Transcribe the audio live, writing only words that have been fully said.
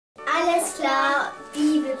klar,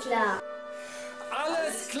 bibelklar.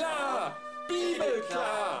 Alles klar,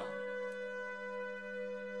 bibelklar.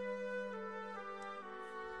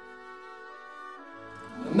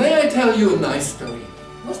 May I tell you a nice story?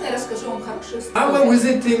 Можно я расскажу вам хорошую I was историю?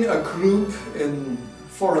 visiting a group in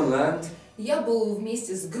foreign land. Я был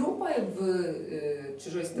вместе с группой в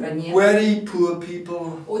чужой стране. Very poor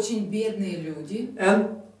people. Очень бедные люди.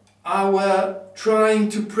 And I were trying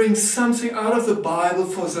to bring something out of the Bible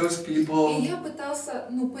for those people. И я пытался,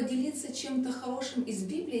 поделиться чем-то хорошим из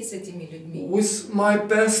Библии с этими людьми. With my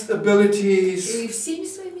best abilities. И всеми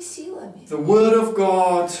своими силами. The Word of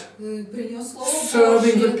God. Принес Слово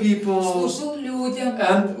Serving the Божье, people. служил людям.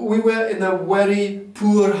 And we were in a very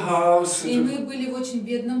poor house. И мы были в очень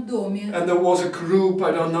бедном доме. And there was a group,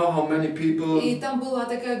 I don't know how many people. И там была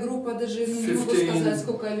такая группа, даже не могу сказать,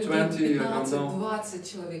 сколько людей,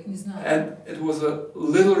 15-20 человек, не знаю. And it was a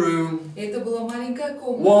little room. Это была маленькая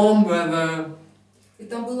комната. Warm weather. И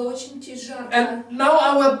там было очень жарко. And now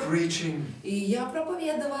I was preaching. И я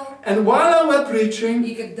проповедовал. And while I was preaching,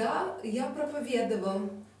 И когда я проповедовал,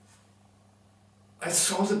 I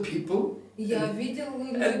saw the people. я видел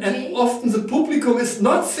And людей. often the publicum is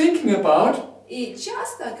not thinking about. И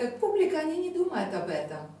часто, как публика, они не думают об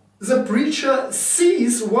этом. The preacher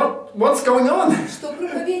sees what's going on. Что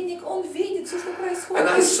проповедник, он видит все, что происходит. And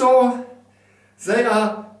I saw they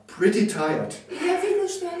are pretty tired. И я видел,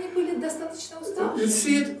 что они были достаточно You уставшие.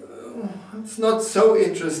 see it? It's not so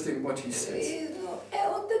interesting what he says. И,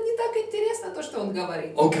 это не так интересно, то, что он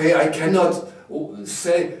говорит. Okay, I cannot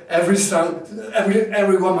say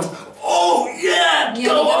everyone must. Oh yeah, Я go не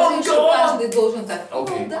on, говорю, что go on. каждый должен так.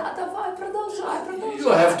 Okay. Да, давай, продолжай. You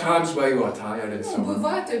have times where you are tired and so on.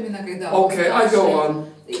 Бывают времена, когда Okay, I go on.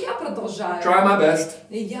 И я продолжаю. Try my best.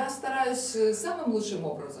 И я стараюсь самым лучшим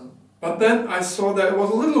образом. But then I saw there was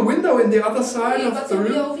a little window in the other side И of the потом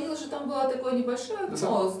я room. увидел, что там было такое небольшое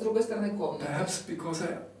окно с другой стороны комнаты. Perhaps because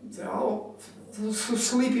they are so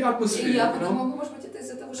sleepy И atmosphere, я you подумала, know. может быть, это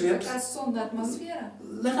из-за того, что Perhaps. такая сонная атмосфера.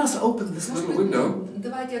 Let us open this Может little быть, window.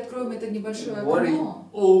 давайте откроем это небольшое Very окно.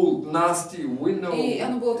 old, nasty window. И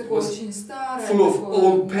оно было такое was очень старое, full of такое,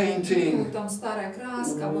 old painting. там старая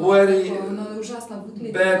краска была, Very такое, оно ужасно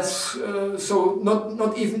выглядело. bad, so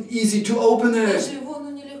not even easy to open it. Даже его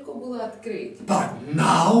нелегко было открыть. But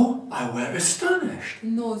now I were astonished.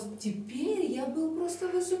 Но теперь я был просто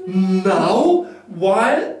в изумлении. Now,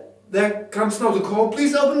 while there comes now the call,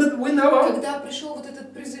 please open the window. Когда пришел вот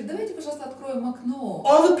этот призыв, давайте, пожалуйста, откроем окно.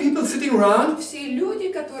 All the people sitting around Все люди,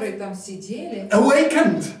 которые там сидели,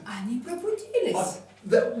 awakened. они пробудились.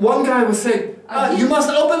 One guy was saying, you must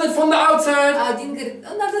open it from the outside. Один говорит,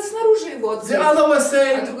 надо снаружи его открыть. The other was А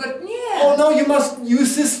saying, другой говорит, oh нет, no, you must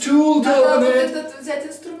use this tool to надо open вот it. этот взять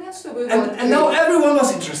инструмент, чтобы его And now открыть. everyone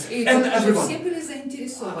was interested. И And все everyone. были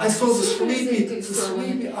заинтересованы. I saw the Все были sleepy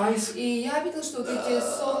заинтересованы. eyes И я видел, что вот эти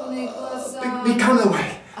сонные глаза, become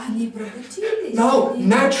awake. они пробудились. Now, Они-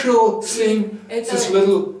 natural thing, Это- this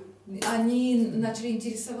little Они начали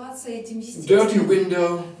интересоваться этим dirty естественным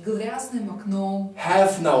window, грязным окном.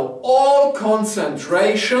 have now all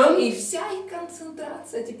concentration. И вся их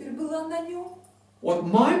концентрация теперь была на нем. What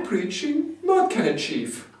my preaching not can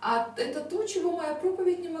achieve. А это то, чего моя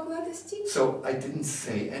проповедь не могла достичь. So I didn't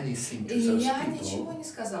say anything to И those я ничего people, не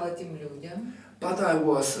сказала этим людям. but I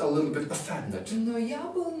was a little bit offended. Но я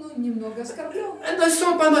был немного оскорблен. And I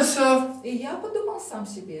thought by myself, И я подумал сам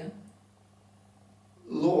себе,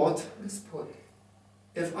 Lord, Господь,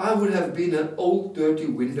 if I would have been an old dirty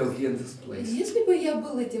window here in this place, если бы я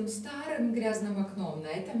был этим старым грязным окном на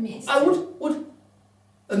этом месте, I would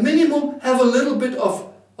a minimum have a little bit of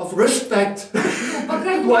respect по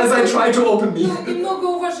крайней while they мере, try to open me. немного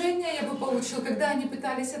уважения я бы получил, когда они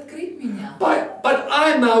пытались открыть меня. But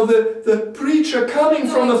I'm now the preacher coming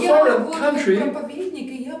from Но a я foreign вот country проповедник,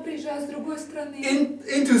 и я приезжаю с другой страны.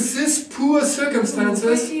 into these poor В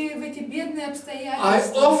circumstances. эти бедные I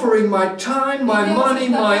обстоятельства. offering my time, my Я money,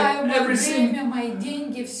 my отдаваю мое everything, время, мои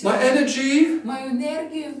деньги, все, my energy мою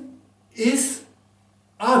энергию.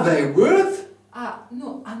 are they worth?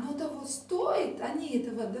 Оно того стоит, они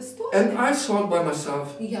этого And достойны. I thought by myself,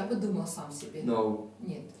 И я подумал сам себе, no,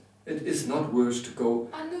 нет, it is not worth to go.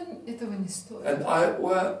 оно этого не стоит. And I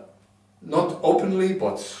were not openly,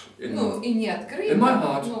 but И не открыто, in my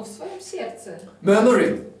heart. но в своем сердце.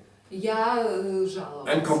 Murmuring Я and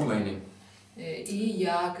жаловался. complaining. И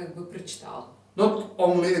я как бы прочитал. Not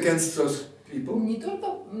only against those people, Не только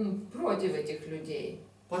против этих людей,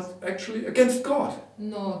 but actually against God.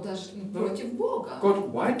 но даже против Бога.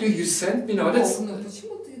 God, why do you send me now? Бог, That's,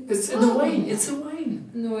 почему ты it's in a послал vain. меня? It's a vain.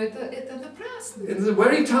 Это напрасно. прекрасно. In the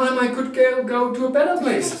very time I could go to a better В то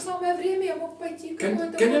place. же самое время я мог пойти в Can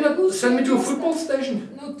какое-то you not лучшее send me to a место. football station?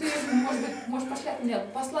 Ну ты, может быть, можешь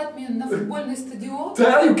послать меня на футбольный стадион.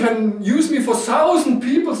 There you can use me for 1,000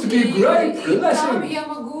 people to be a great И там blessing. я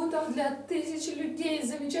могу там для 1000 людей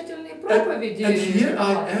замечательные And проповеди. here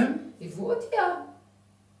I am. И вот я.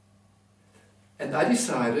 And I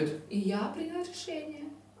decided И я приняла решение.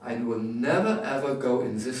 I will never ever go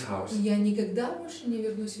in this house. Я никогда больше не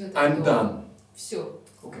вернусь в этот I'm дом. done. Все,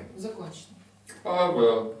 Okay. закончено. I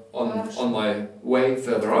will on my way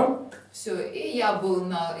further on. Все, и я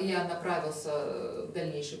направился в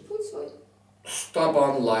дальнейший путь свой.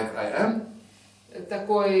 Stubborn like I am.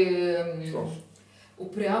 Такой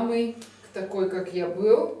упрямый, такой, как я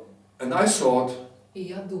был. And I thought И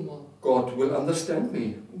я думал, God will understand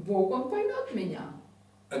me. Бог, Он поймет меня.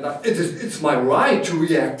 And it's my right to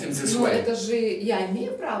react in this Но way. это же я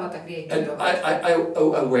имею право так And реагировать.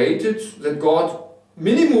 I waited that God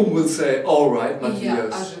minimum will say, all right, И я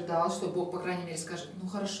Matthias. ожидал, что Бог, по крайней мере, скажет, ну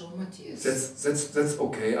хорошо, Матиас. That's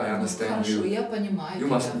okay, I Ну understand хорошо, you. я понимаю You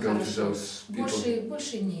тебя, mustn't go to хорошо. those people.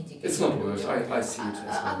 Больше не иди. It's not worth. I see it.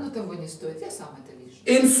 as well. Оно того не стоит, я сам это вижу.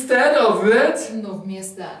 Instead of that, Но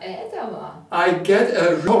вместо этого I get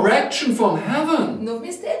a correction from heaven. Но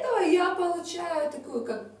вместо этого я получаю такую,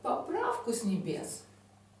 как поправку с небес.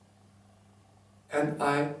 And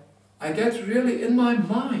I get really in my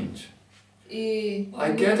mind. И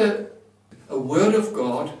I get a word of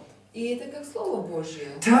God это как Слово Божье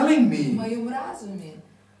telling в me, моем разуме.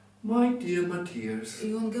 my dear Matthias,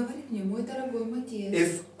 И он говорит мне, мой дорогой Матиас,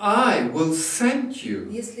 if I will send you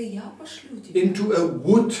если я пошлю тебя into a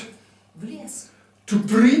wood в лес, to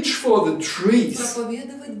preach for the trees,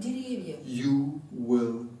 проповедовать деревья, you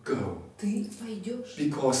will go ты пойдешь,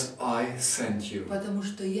 because I sent you. потому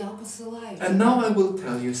что я посылаю And тебя. now I will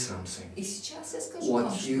tell you something, И сейчас я скажу вам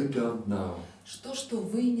what you что-то, don't know. что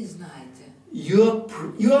вы не знаете. You're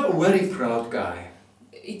a very proud guy.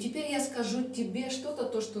 И теперь я скажу тебе что-то,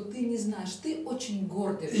 то, что ты не знаешь. Ты очень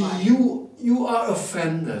гордый парень. You are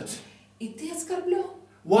offended. И ты оскорблен.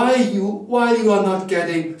 Why you are not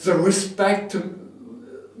getting the respect to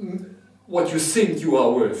what you think you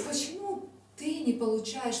are worth? Почему ты не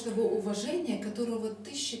получаешь того уважения, которого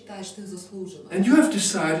ты считаешь, ты заслуживаешь? And you have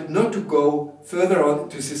decided not to go further on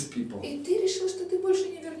to these people. И ты решил, что ты больше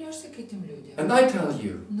не вернешься к этим людям. And I tell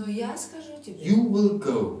you, Но я скажу тебе, you will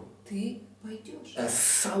go ты пойдешь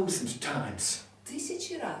 1,000 times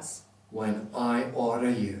 1000 раз, when I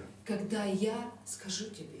order you. когда я скажу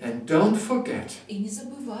тебе. And don't forget, И не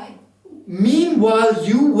забывай, meanwhile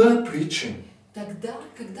you were preaching, тогда,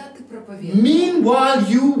 когда ты проповедуешь, meanwhile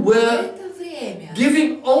you в were это время,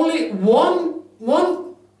 giving only one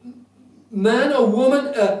man or woman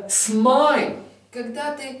a smile,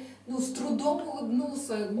 когда ты с трудом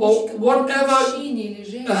улыбнулся or whatever, мужчине или a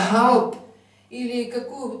женщине, help, или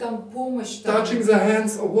какую там помощь, там, touching the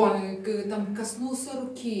hands or what. там коснулся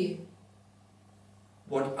руки.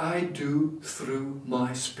 What I do through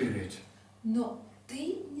my spirit, Но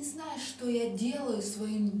ты не знаешь, что я делаю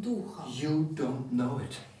своим духом. you don't know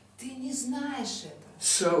it. Ты не знаешь это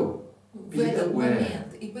So, в be этот aware.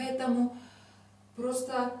 момент. И поэтому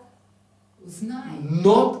просто знай,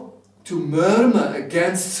 Not to murmur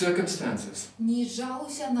against circumstances, не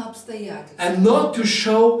жалуйся на обстоятельства. and not to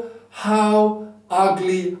show how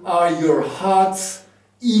ugly are your heart's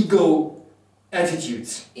ego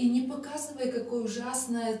attitudes. И не показывай, какое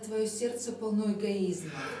ужасное твое сердце полно эгоизма.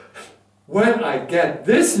 When I get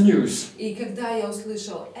this news, И когда я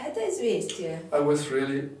услышал это известие, I was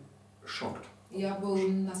really shocked. я был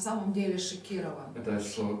на самом деле шокирован. And I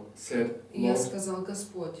said, И я Lord, сказал,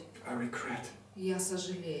 Господь, I regret. я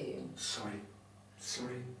сожалею. Sorry.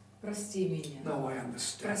 Прости меня. Now I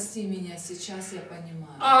understand. Прости меня, сейчас я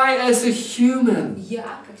понимаю. I, as a human,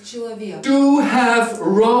 Я, как человек, do have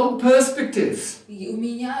wrong perspectives и у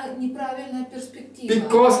меня неправильная перспектива.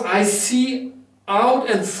 because I see out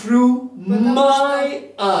and through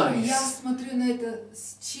my Я eyes, смотрю на это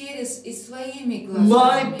через и своими my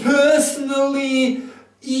глазами. personally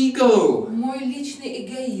ego, Мой личный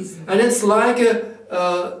эгоизм. and it's like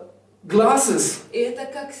glasses, И это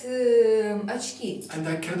как очки. and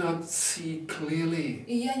I cannot see clearly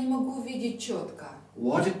И я не могу видеть четко.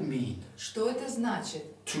 what it means Что это значит?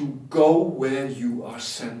 to go where you are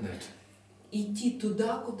sent Идти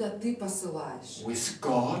туда, куда ты посылаешь. with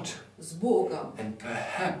God, С Богом. and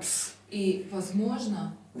perhaps И,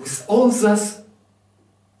 возможно, with all those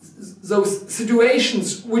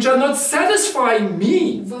situations which are not satisfying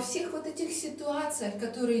me, во всех вот этих ситуациях,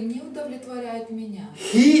 которые не удовлетворяют меня,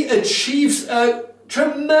 He achieves a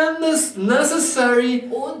tremendous, necessary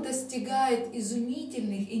Он достигает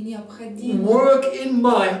изумительных и необходимых work in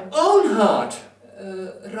my own heart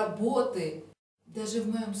работы даже в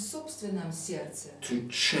моем собственном сердце, to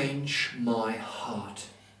change my heart,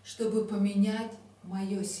 чтобы поменять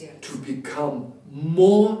мое сердце, to become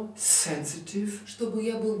more sensitive, чтобы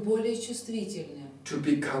я был более чувствительным, to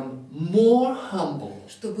become more humble,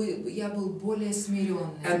 чтобы я был более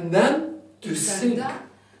смиренным. and then И to think тогда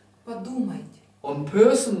подумайте on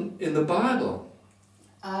person in the Bible,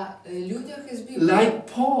 о людях из Библии, like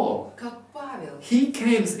Paul. как Павел. He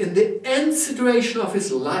came in the end situation of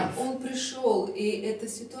his life. Он пришел, и эта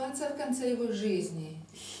ситуация в конце его жизни.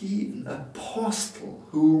 He, an apostle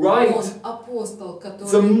who Он writes апостол, the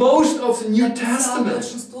который most of the New написал Testament.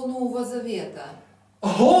 большинство Нового Завета.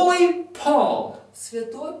 Holy Paul,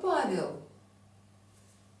 Святой Павел.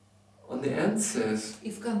 on the end says,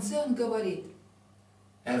 И в конце он говорит,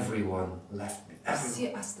 everyone left me. все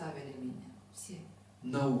Everyone. оставили меня. Все.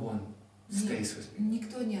 No one stays with me.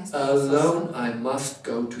 Никто не остался. со Alone мной. I must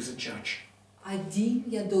go to the judge. Один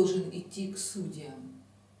я должен идти к судьям.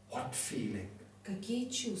 What feeling? Какие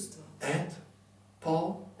чувства? And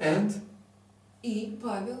Paul, and И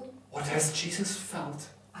Павел, what has Jesus felt?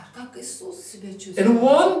 а как Иисус себя In чувствовал?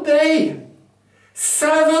 one day,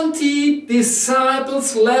 70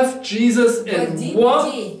 disciples left Jesus В in один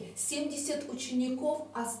one день 70 учеников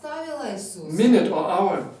оставила Иисус. minute or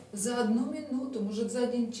hour. За одну минуту, может, за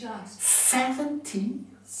один час. 70?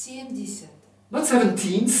 70. Not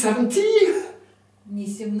 17, 70. Не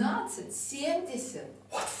 17, 70.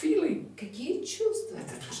 What feeling? Какие чувства? And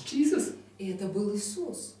that was Jesus. И это был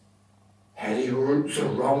Иисус. Had he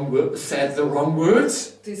said the wrong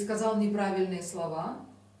words? Ты сказал неправильные слова.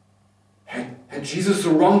 Had Jesus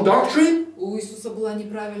the wrong doctrine? У Иисуса была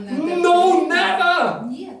неправильная No, доктрина. never!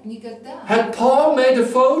 Нет, никогда. Had Paul made a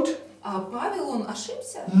fault? А Павел, он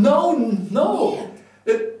ошибся? No, no.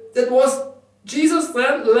 Нет. That was Jesus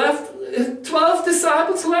then left, 12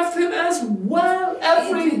 disciples left him as well.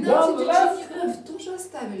 И 12 Everyone left him. учеников тоже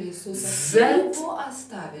оставили Иисуса. Все That его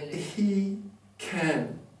оставили. he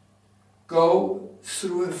can go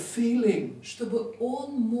through a feeling Чтобы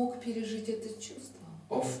он мог пережить это чувство.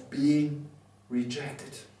 of being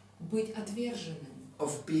rejected, Быть отверженным.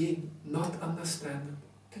 of being not understanding,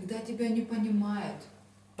 Когда тебя не понимают.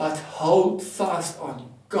 but hold fast on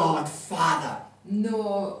God Father.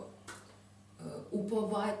 Но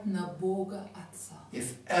уповать на Бога Отца.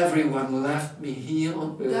 If everyone left me here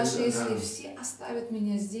on earth Даже если alone, все оставят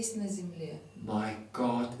меня здесь на земле, my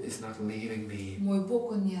God is not leaving me. мой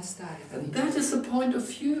Бог, Он не оставит And меня. that is the point of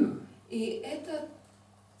view. И это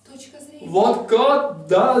точка зрения. What God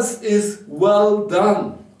does is well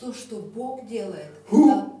done. То, что Бог делает,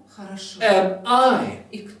 Who это хорошо. Am I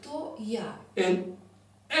И кто я in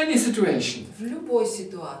any situation в любой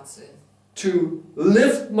ситуации, to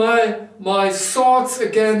lift my thoughts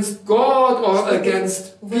against God or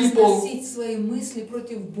against people? возносить свои мысли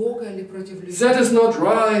против Бога или против людей. That is not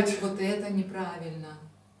right. Вот это неправильно.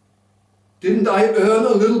 Didn't I earn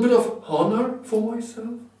a little bit of honor for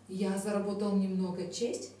myself? Я заработал немного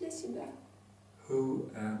чести для себя. Who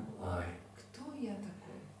am I? Кто я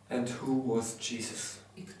такой? And who was Jesus?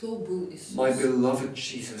 И кто был Иисус? My beloved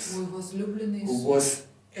Jesus, Мой возлюбленный who Иисус, was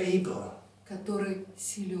able который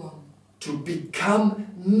силен to become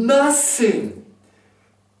nothing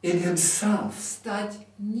in himself. стать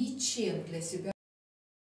ничем для себя.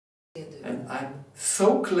 And I'm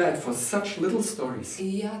so glad for such little stories И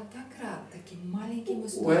я так рад таким маленьким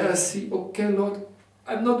where I историям, see, okay, Lord,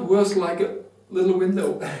 I'm not worth like a little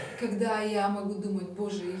window, когда я могу думать,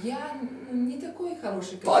 Боже, я не такой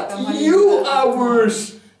хороший, как but это you маленькое are окно,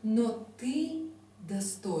 worth но Ты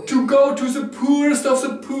достоин, to go to the poorest of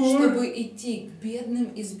the poor чтобы идти к бедным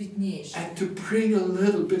из беднейших and to bring a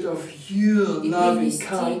little bit of your и loving принести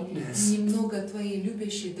kindness. немного Твоей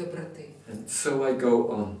любящей доброты. And so I go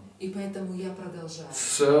on, И поэтому я продолжаю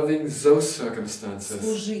serving those circumstances,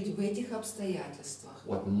 служить в этих обстоятельствах.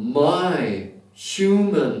 what my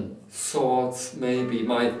human thoughts, maybe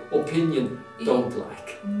my opinion, don't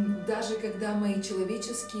like. Даже когда мои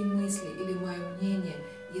человеческие мысли или мое мнение,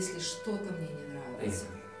 если что-то мне не нравится.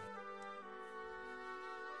 Amen.